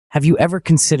Have you ever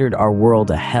considered our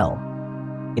world a hell?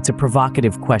 It's a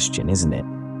provocative question, isn't it?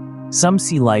 Some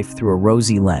see life through a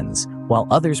rosy lens, while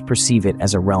others perceive it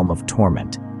as a realm of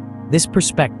torment. This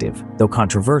perspective, though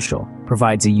controversial,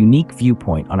 provides a unique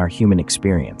viewpoint on our human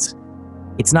experience.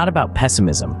 It's not about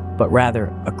pessimism, but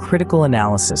rather a critical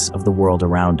analysis of the world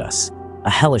around us, a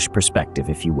hellish perspective,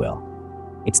 if you will.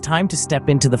 It's time to step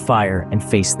into the fire and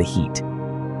face the heat.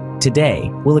 Today,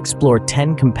 we'll explore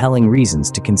 10 compelling reasons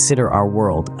to consider our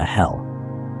world a hell.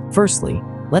 Firstly,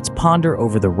 let's ponder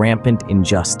over the rampant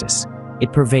injustice.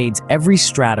 It pervades every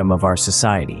stratum of our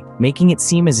society, making it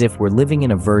seem as if we're living in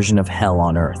a version of hell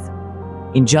on Earth.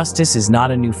 Injustice is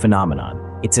not a new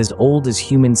phenomenon. It's as old as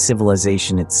human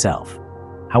civilization itself.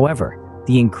 However,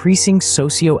 the increasing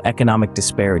socio-economic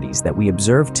disparities that we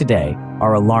observe today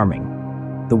are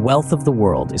alarming. The wealth of the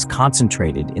world is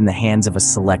concentrated in the hands of a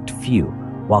select few,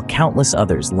 while countless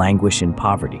others languish in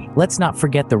poverty. Let's not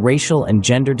forget the racial and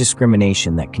gender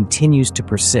discrimination that continues to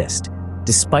persist,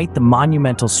 despite the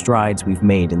monumental strides we've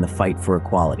made in the fight for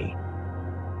equality.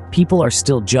 People are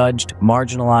still judged,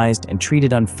 marginalized, and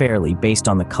treated unfairly based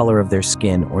on the color of their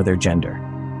skin or their gender.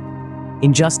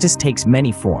 Injustice takes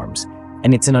many forms,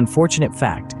 and it's an unfortunate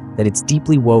fact that it's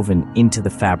deeply woven into the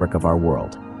fabric of our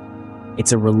world.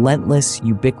 It's a relentless,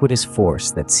 ubiquitous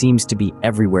force that seems to be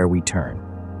everywhere we turn.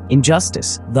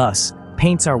 Injustice, thus,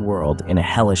 paints our world in a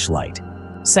hellish light.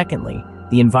 Secondly,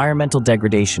 the environmental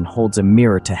degradation holds a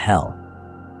mirror to hell.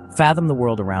 Fathom the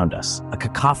world around us, a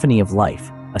cacophony of life,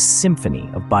 a symphony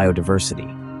of biodiversity.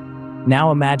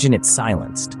 Now imagine it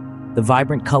silenced, the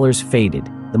vibrant colors faded,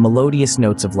 the melodious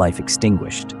notes of life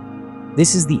extinguished.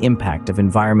 This is the impact of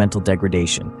environmental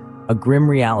degradation, a grim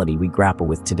reality we grapple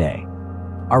with today.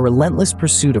 Our relentless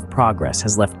pursuit of progress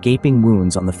has left gaping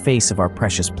wounds on the face of our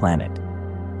precious planet.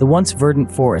 The once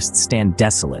verdant forests stand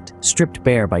desolate, stripped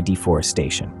bare by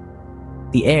deforestation.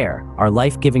 The air, our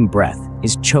life-giving breath,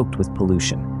 is choked with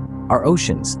pollution. Our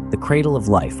oceans, the cradle of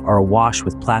life, are awash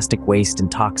with plastic waste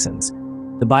and toxins.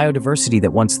 The biodiversity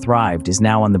that once thrived is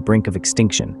now on the brink of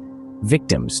extinction,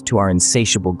 victims to our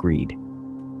insatiable greed.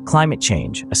 Climate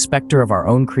change, a specter of our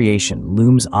own creation,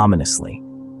 looms ominously.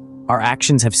 Our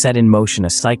actions have set in motion a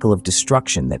cycle of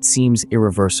destruction that seems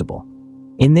irreversible.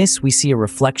 In this, we see a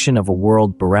reflection of a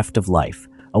world bereft of life,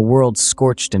 a world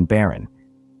scorched and barren.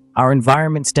 Our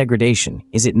environment's degradation,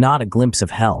 is it not a glimpse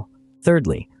of hell?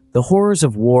 Thirdly, the horrors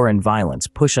of war and violence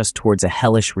push us towards a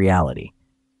hellish reality.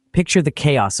 Picture the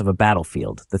chaos of a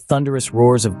battlefield, the thunderous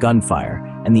roars of gunfire,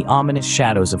 and the ominous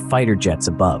shadows of fighter jets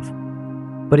above.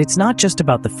 But it's not just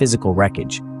about the physical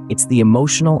wreckage, it's the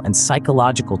emotional and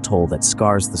psychological toll that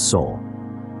scars the soul.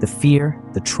 The fear,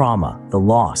 the trauma, the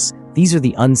loss, these are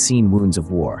the unseen wounds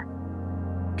of war.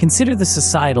 Consider the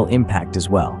societal impact as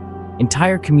well.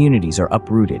 Entire communities are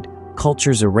uprooted,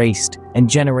 cultures erased, and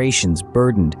generations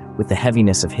burdened with the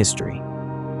heaviness of history.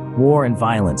 War and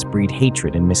violence breed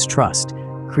hatred and mistrust,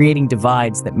 creating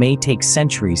divides that may take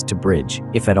centuries to bridge,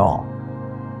 if at all.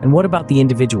 And what about the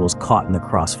individuals caught in the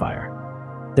crossfire?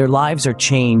 Their lives are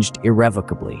changed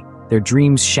irrevocably, their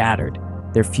dreams shattered,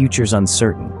 their futures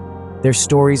uncertain. Their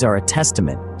stories are a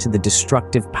testament to the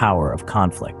destructive power of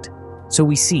conflict. So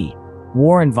we see,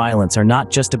 war and violence are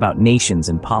not just about nations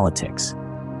and politics.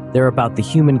 They're about the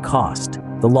human cost,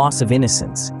 the loss of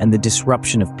innocence, and the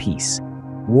disruption of peace.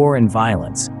 War and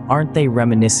violence, aren't they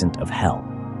reminiscent of hell?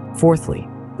 Fourthly,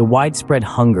 the widespread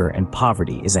hunger and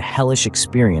poverty is a hellish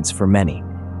experience for many.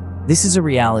 This is a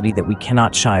reality that we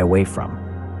cannot shy away from.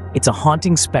 It's a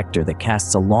haunting specter that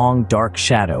casts a long, dark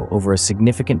shadow over a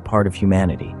significant part of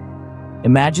humanity.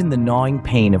 Imagine the gnawing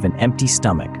pain of an empty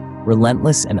stomach,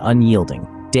 relentless and unyielding,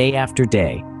 day after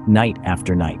day, night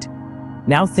after night.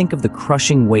 Now think of the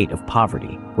crushing weight of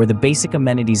poverty, where the basic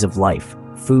amenities of life,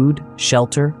 food,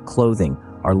 shelter, clothing,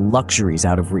 are luxuries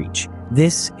out of reach.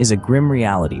 This is a grim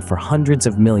reality for hundreds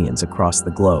of millions across the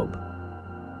globe.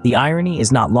 The irony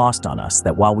is not lost on us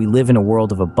that while we live in a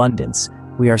world of abundance,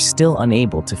 we are still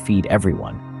unable to feed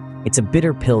everyone. It's a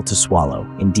bitter pill to swallow,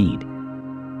 indeed.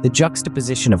 The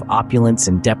juxtaposition of opulence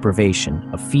and deprivation,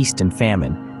 of feast and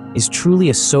famine, is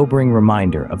truly a sobering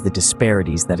reminder of the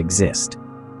disparities that exist.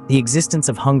 The existence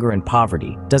of hunger and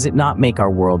poverty, does it not make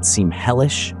our world seem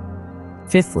hellish?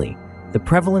 Fifthly, the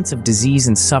prevalence of disease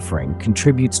and suffering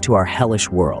contributes to our hellish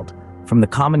world. From the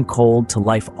common cold to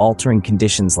life-altering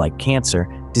conditions like cancer,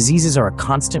 diseases are a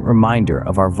constant reminder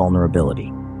of our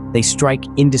vulnerability. They strike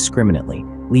indiscriminately,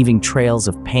 leaving trails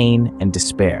of pain and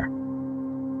despair.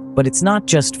 But it's not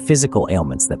just physical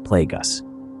ailments that plague us.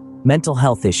 Mental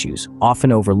health issues,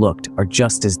 often overlooked, are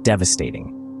just as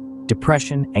devastating.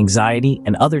 Depression, anxiety,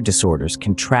 and other disorders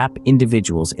can trap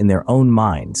individuals in their own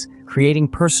minds, creating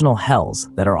personal hells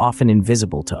that are often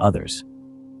invisible to others.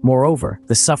 Moreover,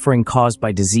 the suffering caused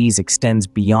by disease extends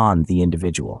beyond the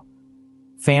individual.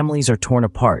 Families are torn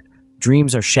apart,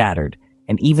 dreams are shattered,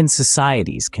 and even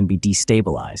societies can be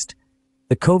destabilized.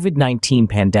 The COVID-19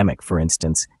 pandemic, for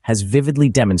instance, has vividly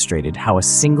demonstrated how a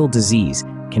single disease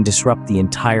can disrupt the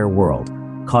entire world,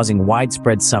 causing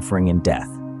widespread suffering and death.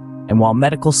 And while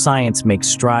medical science makes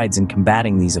strides in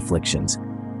combating these afflictions,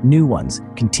 new ones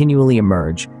continually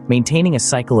emerge, maintaining a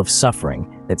cycle of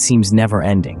suffering that seems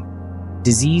never-ending.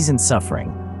 Disease and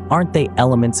suffering, aren't they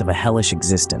elements of a hellish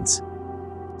existence?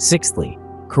 Sixthly,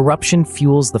 corruption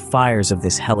fuels the fires of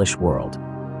this hellish world.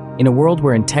 In a world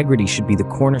where integrity should be the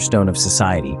cornerstone of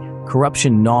society,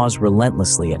 corruption gnaws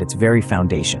relentlessly at its very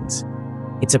foundations.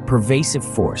 It's a pervasive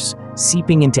force,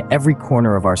 seeping into every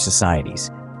corner of our societies,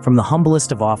 from the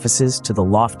humblest of offices to the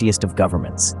loftiest of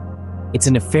governments. It's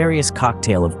a nefarious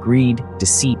cocktail of greed,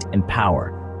 deceit, and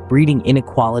power, breeding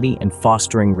inequality and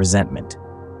fostering resentment.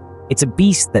 It's a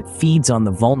beast that feeds on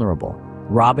the vulnerable,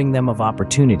 robbing them of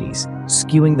opportunities,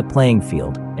 skewing the playing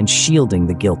field, and shielding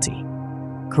the guilty.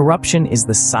 Corruption is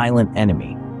the silent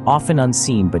enemy, often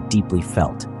unseen but deeply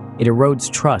felt. It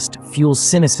erodes trust, fuels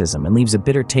cynicism, and leaves a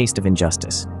bitter taste of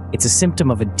injustice. It's a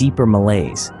symptom of a deeper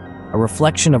malaise, a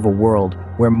reflection of a world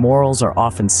where morals are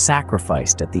often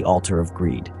sacrificed at the altar of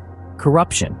greed.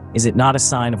 Corruption, is it not a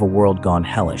sign of a world gone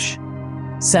hellish?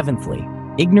 Seventhly,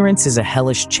 ignorance is a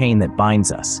hellish chain that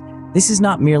binds us. This is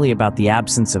not merely about the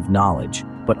absence of knowledge,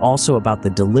 but also about the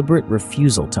deliberate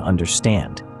refusal to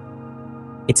understand.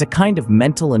 It's a kind of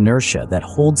mental inertia that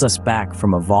holds us back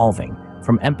from evolving,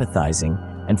 from empathizing,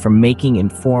 and from making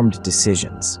informed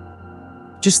decisions.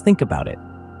 Just think about it.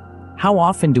 How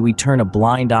often do we turn a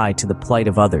blind eye to the plight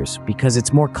of others because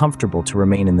it's more comfortable to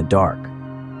remain in the dark?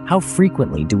 How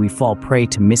frequently do we fall prey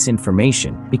to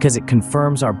misinformation because it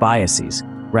confirms our biases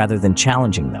rather than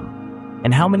challenging them?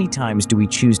 And how many times do we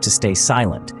choose to stay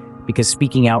silent because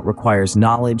speaking out requires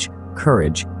knowledge,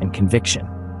 courage, and conviction?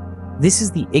 This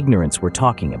is the ignorance we're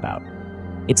talking about.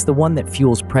 It's the one that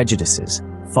fuels prejudices,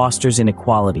 fosters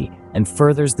inequality, and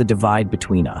furthers the divide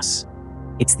between us.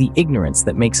 It's the ignorance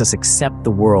that makes us accept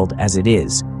the world as it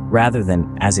is, rather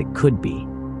than as it could be.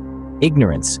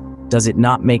 Ignorance, does it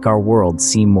not make our world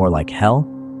seem more like hell?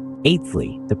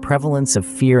 Eighthly, the prevalence of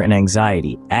fear and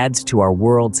anxiety adds to our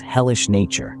world's hellish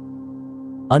nature.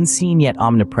 Unseen yet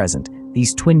omnipresent,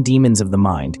 these twin demons of the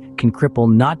mind can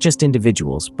cripple not just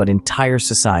individuals, but entire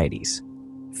societies.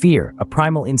 Fear, a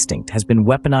primal instinct, has been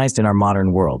weaponized in our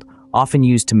modern world, often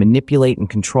used to manipulate and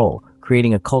control,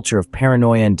 creating a culture of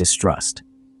paranoia and distrust.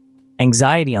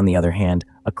 Anxiety, on the other hand,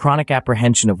 a chronic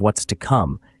apprehension of what's to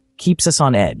come, keeps us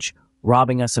on edge,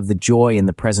 robbing us of the joy in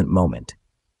the present moment.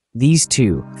 These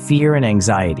two, fear and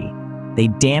anxiety, they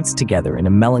dance together in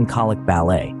a melancholic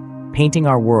ballet, painting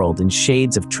our world in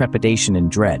shades of trepidation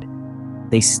and dread.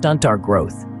 They stunt our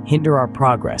growth, hinder our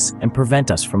progress, and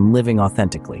prevent us from living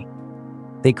authentically.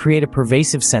 They create a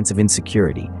pervasive sense of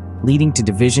insecurity, leading to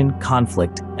division,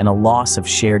 conflict, and a loss of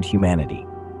shared humanity.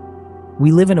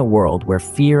 We live in a world where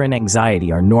fear and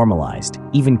anxiety are normalized,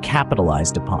 even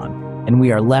capitalized upon, and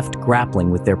we are left grappling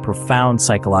with their profound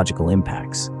psychological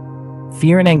impacts.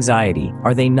 Fear and anxiety,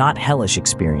 are they not hellish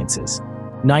experiences?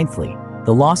 Ninthly,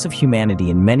 the loss of humanity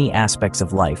in many aspects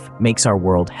of life makes our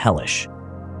world hellish.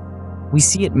 We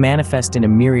see it manifest in a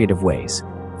myriad of ways,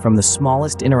 from the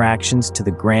smallest interactions to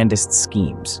the grandest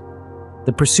schemes.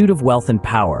 The pursuit of wealth and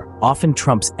power often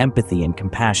trumps empathy and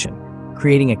compassion,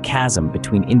 creating a chasm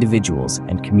between individuals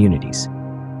and communities.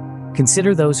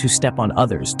 Consider those who step on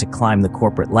others to climb the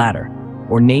corporate ladder,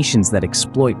 or nations that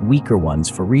exploit weaker ones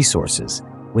for resources,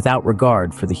 without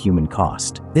regard for the human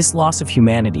cost. This loss of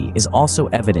humanity is also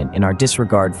evident in our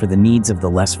disregard for the needs of the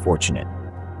less fortunate,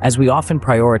 as we often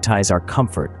prioritize our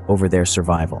comfort over their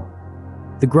survival.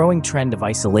 The growing trend of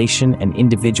isolation and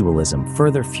individualism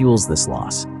further fuels this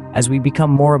loss, as we become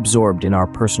more absorbed in our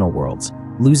personal worlds,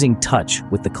 losing touch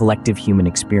with the collective human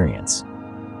experience.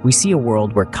 We see a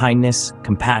world where kindness,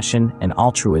 compassion, and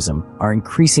altruism are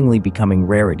increasingly becoming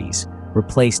rarities,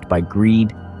 replaced by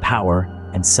greed, power,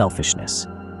 and selfishness.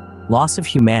 Loss of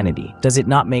humanity, does it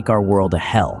not make our world a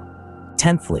hell?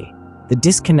 Tenthly, the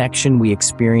disconnection we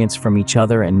experience from each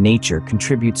other and nature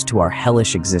contributes to our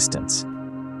hellish existence.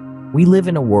 We live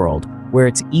in a world where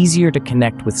it's easier to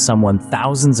connect with someone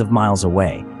thousands of miles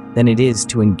away than it is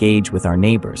to engage with our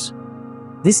neighbors.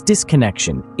 This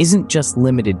disconnection isn't just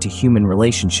limited to human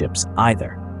relationships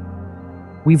either.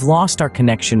 We've lost our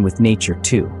connection with nature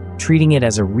too, treating it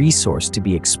as a resource to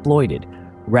be exploited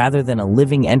rather than a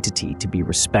living entity to be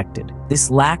respected.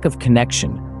 This lack of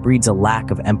connection breeds a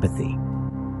lack of empathy.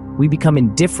 We become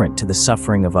indifferent to the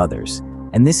suffering of others,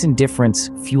 and this indifference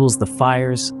fuels the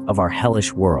fires of our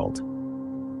hellish world.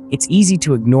 It's easy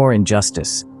to ignore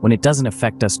injustice when it doesn't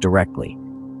affect us directly.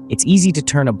 It's easy to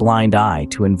turn a blind eye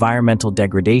to environmental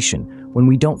degradation when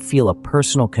we don't feel a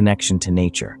personal connection to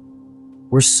nature.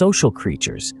 We're social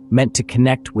creatures meant to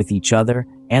connect with each other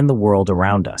and the world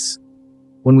around us.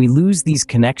 When we lose these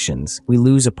connections, we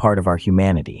lose a part of our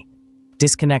humanity.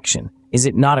 Disconnection, is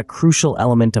it not a crucial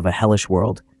element of a hellish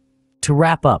world? To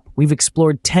wrap up, we've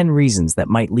explored 10 reasons that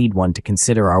might lead one to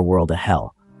consider our world a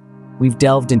hell. We've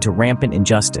delved into rampant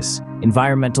injustice,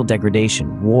 environmental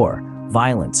degradation, war,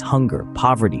 violence, hunger,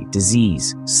 poverty,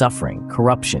 disease, suffering,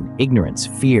 corruption, ignorance,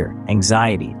 fear,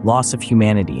 anxiety, loss of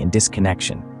humanity, and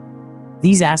disconnection.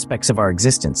 These aspects of our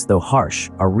existence, though harsh,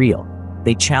 are real.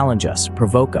 They challenge us,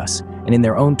 provoke us, and in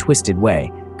their own twisted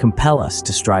way, compel us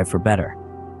to strive for better.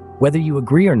 Whether you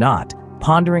agree or not,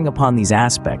 pondering upon these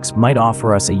aspects might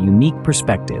offer us a unique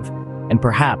perspective and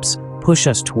perhaps push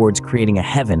us towards creating a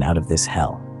heaven out of this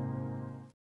hell.